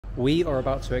We are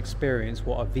about to experience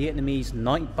what a Vietnamese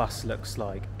night bus looks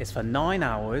like. It's for 9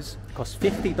 hours, it costs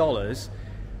 $50.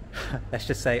 Let's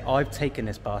just say I've taken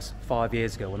this bus 5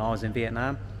 years ago when I was in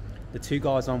Vietnam. The two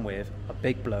guys I'm with are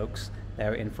big blokes.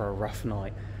 They're in for a rough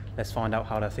night. Let's find out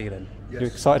how they're feeling. Yes. You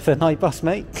excited for the night bus,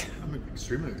 mate? I'm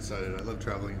extremely excited. I love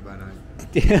traveling by night.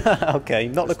 Yeah, okay,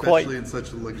 not the quite... Especially in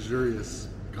such luxurious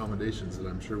accommodations that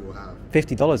I'm sure we'll have.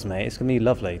 $50, mate. It's going to be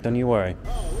lovely. Don't you worry.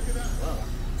 Oh, look at that. Wow.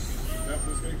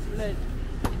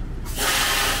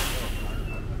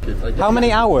 How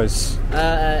many hours?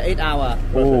 8 hours.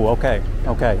 Oh, okay.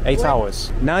 Okay, 8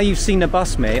 hours. Now you've seen the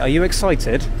bus, mate. Are you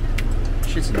excited?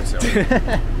 Shitting myself.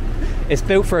 It's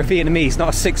built for a Vietnamese, not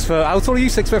a 6 foot. How tall are you?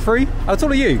 6'3"? How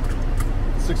tall are you?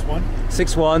 6'1".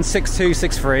 6'1",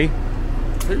 6'2", 6'3".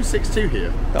 Who's 6'2"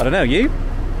 here? I don't know. You?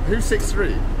 Who's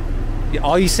 6'3"?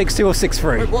 Are you 6'2" or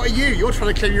 6'3"? Wait, what are you? You're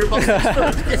trying to claim you're above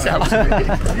 6'4". Get out to me.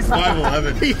 He's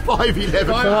 5'11". He's 5'11".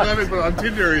 5'11", but on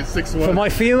Tinder he's 6'1". For my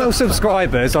female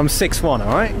subscribers, I'm 6'1",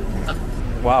 alright?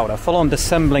 Wow, they're full on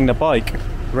disassembling the bike,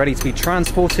 ready to be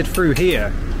transported through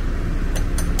here.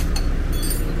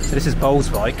 So this is Bowles'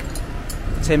 bike.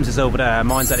 Tim's is over there,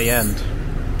 mine's at the end.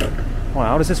 Wow,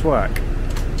 how does this work?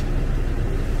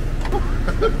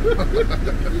 Going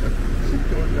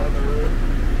down the road.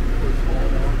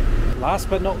 Last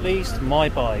but not least, my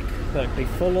bike. Look, they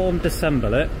full on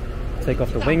disassemble it, take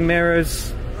off the wing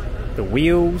mirrors, the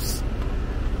wheels,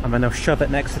 and then they'll shove it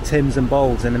next to Tim's and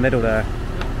Bowles in the middle there.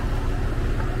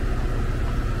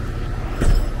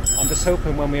 I'm just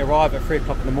hoping when we arrive at 3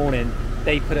 o'clock in the morning,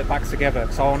 they put it back together,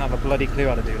 because I won't have a bloody clue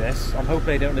how to do this. I'm hoping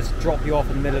they don't just drop you off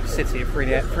in the middle of the city at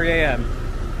 3 AM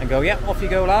and go, yep, off you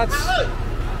go, lads.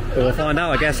 But we'll find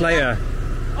out, I guess, later.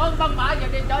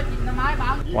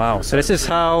 Wow, so this is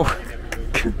how...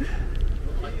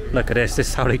 Look at this, this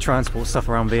is how they transport stuff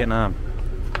around Vietnam.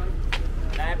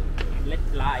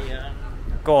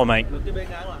 Go on, mate.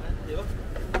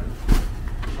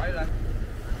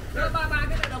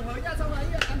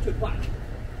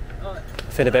 I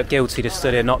feel a bit guilty just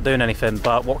stood here not doing anything,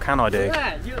 but what can I do?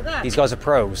 These guys are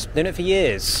pros. Doing it for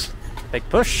years. Big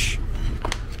push.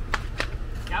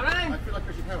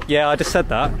 Yeah, I just said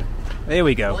that. Here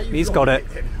we go. He's got it.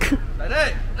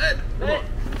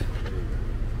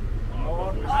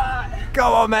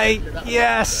 Go on, mate.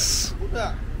 Yes.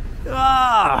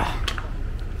 Ah.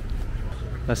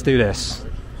 Let's do this.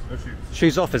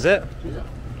 Shoes off, is it?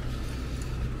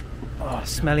 Oh,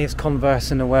 smelliest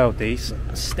Converse in the world, these.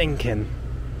 Stinking.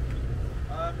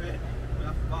 How am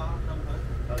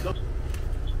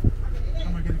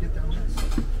I going to get down this?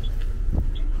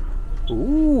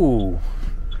 Ooh.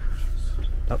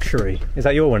 Luxury. Is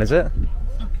that your one, is it?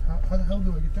 How the hell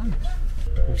do I get down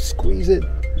this? Squeeze it.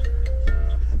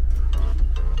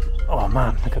 Oh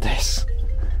man, look at this.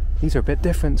 These are a bit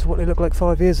different to what they looked like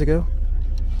 5 years ago.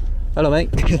 Hello,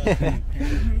 mate.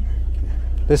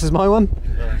 This is my one?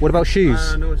 Yeah. What about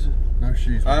shoes? No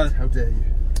shoes, mate. How dare you?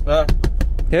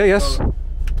 Yeah, yes.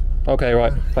 Okay,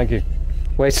 right. Thank you.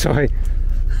 Wait, sorry.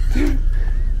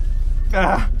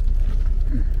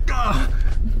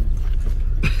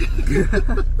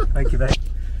 Thank you, mate.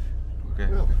 Okay.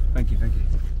 Well, thank you.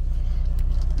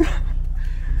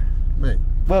 Mate.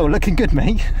 Well, looking good,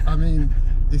 mate. I mean,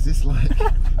 is this like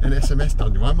an SMS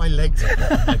done? Why are my legs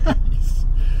up?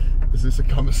 Is this a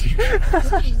conversation?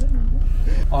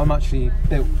 I'm actually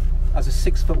built as a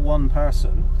 6'1"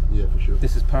 person. Yeah, for sure.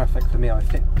 This is perfect for me. I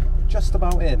fit just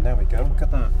about in. There we go. Look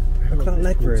at that. Look at that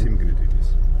leg room. Tim gonna do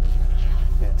this?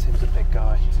 Yeah, Tim's a big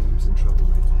guy. Tim's in trouble,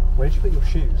 mate. Where did you put your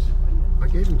shoes? I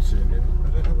gave them to him. I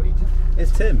don't know what he did.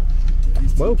 It's Tim.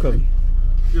 Welcome.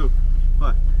 Yo,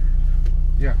 hi.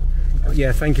 Yeah.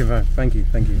 Yeah, thank you, man. Thank you.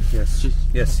 Yes.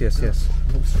 Yes.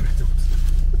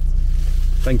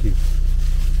 Thank you.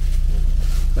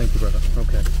 Thank you, brother.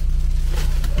 Okay.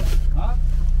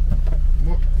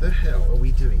 What the hell are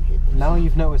we doing here? Now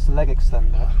you've noticed the leg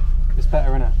extender, it's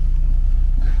better, innit?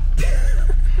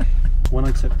 When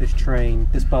I took this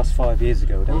bus 5 years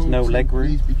ago, there was no leg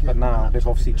room, but now they've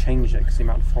obviously changed it because the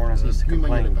amount of foreigners used to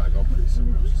complain.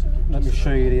 Let me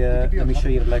show you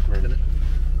the leg room.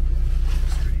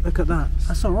 Look at that.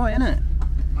 That's all right, isn't it?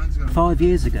 5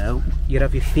 years ago, you'd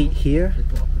have your feet here,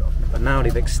 but now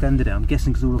they've extended it. I'm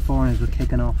guessing because all the foreigners were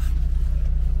kicking off.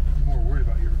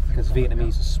 Because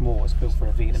Vietnamese are small, it's built for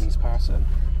a Vietnamese person,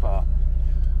 but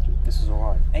this is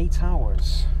all right. 8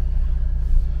 hours.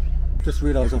 Just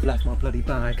realised I've left my bloody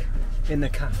bag in the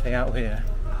cafe out here.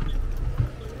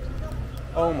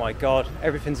 Oh my god,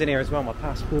 everything's in here as well, my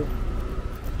passport.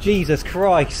 Jesus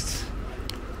Christ.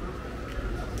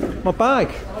 My bag.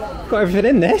 Got everything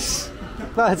in this.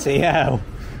 Bloody hell.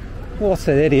 What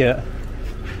an idiot.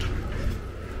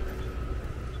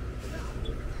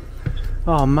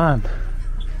 Oh man,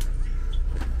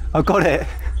 I got it.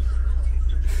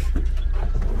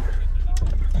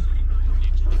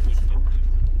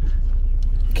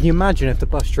 Can you imagine if the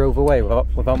bus drove away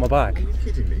without my bag? Are you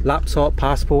kidding me? Laptop,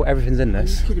 passport, everything's in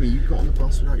this. Are you kidding me? You got on the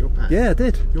bus without your bag? Yeah, I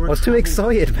did. I was too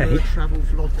excited, mate. You're a travel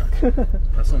vlogger.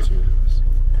 That's not true.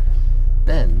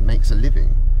 Ben makes a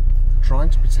living trying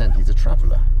to pretend he's a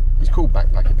traveller. He's called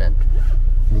Backpacker Ben.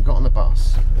 And he got on the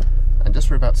bus, and just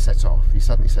for about to set off, he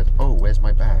suddenly said, "Oh, where's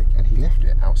my bag?" And he left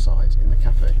it outside in the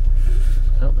cafe.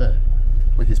 Out there.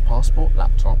 With his passport,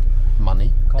 laptop,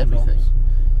 money, everything.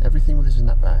 Everything was in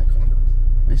that bag.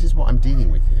 This is what I'm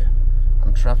dealing with here.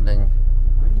 I'm travelling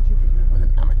with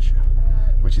an amateur,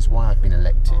 which is why I've been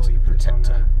elected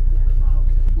protector.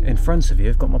 In front of you,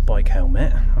 I've got my bike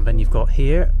helmet, and then you've got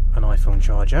here an iPhone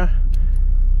charger.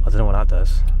 I don't know what that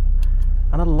does.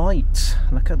 And a light.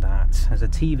 Look at that. There's a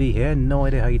TV here. No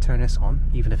idea how you turn this on,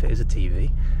 even if it is a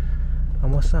TV.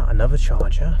 And what's that? Another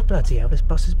charger. Bloody hell, this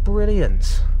bus is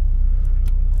brilliant.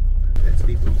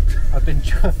 I've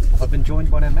been joined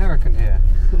by an American here.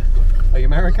 Are you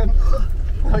American?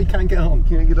 Oh, you can't get on.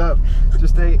 Can't get up.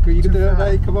 Just you can do it,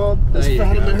 mate. Come on. There's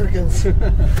fat Americans.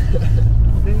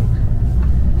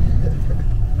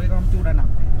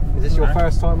 Is this your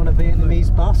first time on a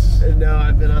Vietnamese bus? No,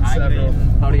 I've been on several.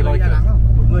 How do you like it?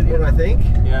 What do I think?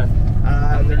 Yeah.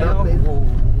 They're not made.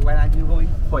 Where are you going?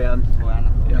 Hoi An.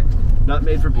 Yeah. Not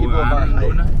made for people of our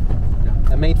height.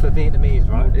 They're made for Vietnamese,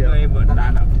 right? Yeah.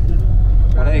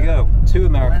 Well, there you go. 2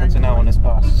 Americans are now on this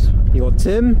bus. You got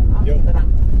Tim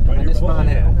and this man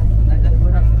here.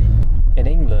 In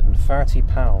England,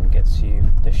 £30 gets you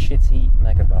the shitty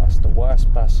megabus, the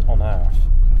worst bus on earth.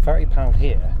 £30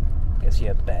 here gets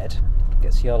you a bed,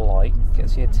 gets you a light,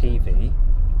 gets you a TV,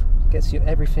 gets you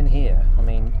everything here. I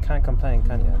mean, can't complain,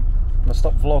 can you? I'm gonna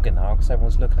stop vlogging now because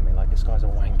everyone's looking at me like this guy's a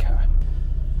wanker.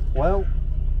 Well,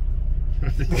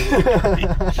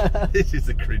 This is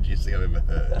the cringiest thing I've ever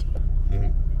heard.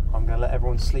 I'm going to let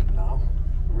everyone sleep now,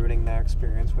 ruining their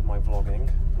experience with my vlogging.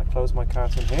 I'm going to close my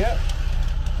curtain here.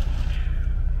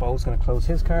 Bol's going to close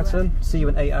his curtain. See you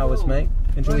in 8 hours, mate.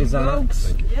 Enjoy your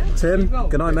Xanax. Yeah? Tim,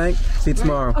 good night, mate. See you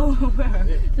tomorrow. Oh, where?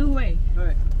 No way.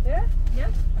 Yeah? Yeah?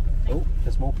 Oh,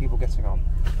 there's more people getting on.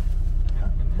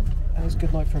 And it's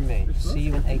good night from me. See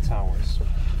you in 8 hours.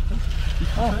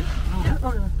 Oh.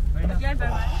 Yeah,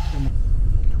 bye-bye.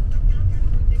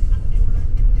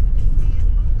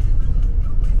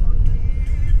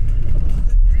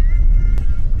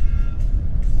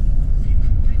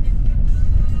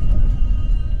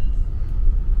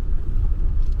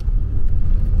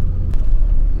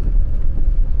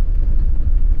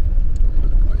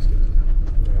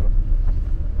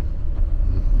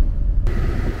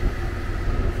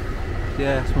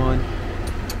 Yeah, it's mine.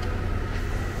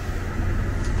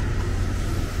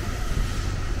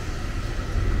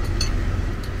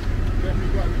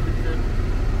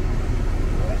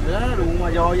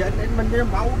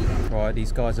 Right,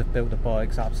 these guys have built the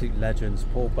bikes, absolute legends,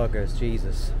 poor buggers,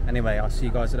 Jesus. Anyway, I'll see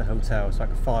you guys at the hotel. It's like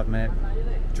a 5-minute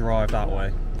drive that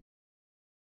way.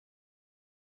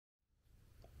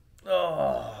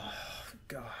 Oh,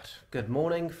 God. Good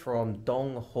morning from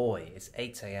Dong Hoi. It's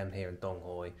 8 AM here in Dong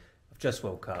Hoi. I've just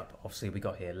woke up. Obviously, we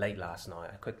got here late last night.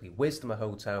 I quickly whizzed to my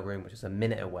hotel room, which is a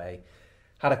minute away.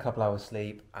 Had a couple hours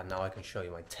sleep, and now I can show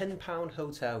you my £10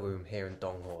 hotel room here in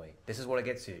Dong Hoi. This is what it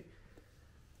gets you.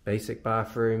 Basic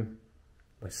bathroom,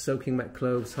 my soaking wet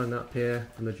clothes hung up here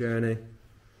from the journey,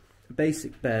 a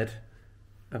basic bed,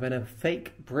 and then a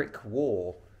fake brick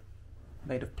wall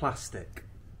made of plastic,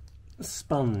 a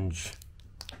sponge.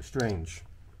 Strange.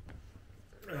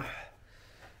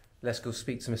 Let's go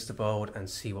speak to Mr. Bold and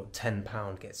see what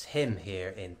 £10 gets him here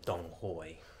in Dong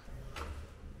Hoi.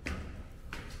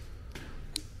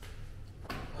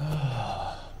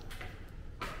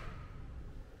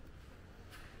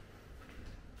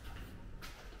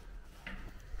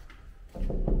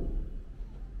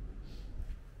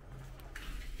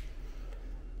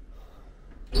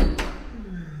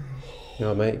 You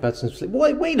know, mate, you've had some sleep.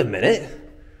 Wait a minute.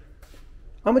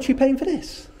 How much are you paying for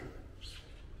this?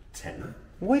 10.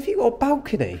 Why have you got a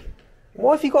balcony?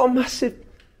 Why have you got a massive...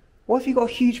 Why have you got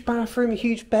a huge bathroom, a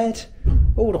huge bed?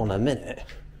 Hold on a minute.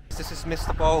 This is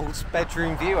Mr. Bold's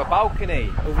bedroom view, a balcony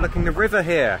overlooking the river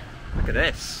here. Look at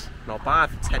this. Not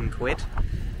bad for 10 quid.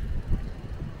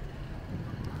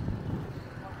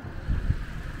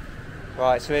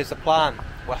 Right, so here's the plan.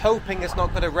 We're hoping it's not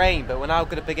going to rain, but we're now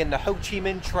going to begin the Ho Chi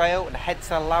Minh Trail and head to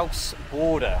the Laos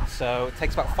border. So it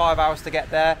takes about 5 hours to get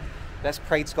there. Let's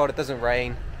pray to God it doesn't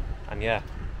rain. And yeah,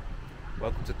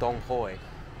 welcome to Dong Hoi.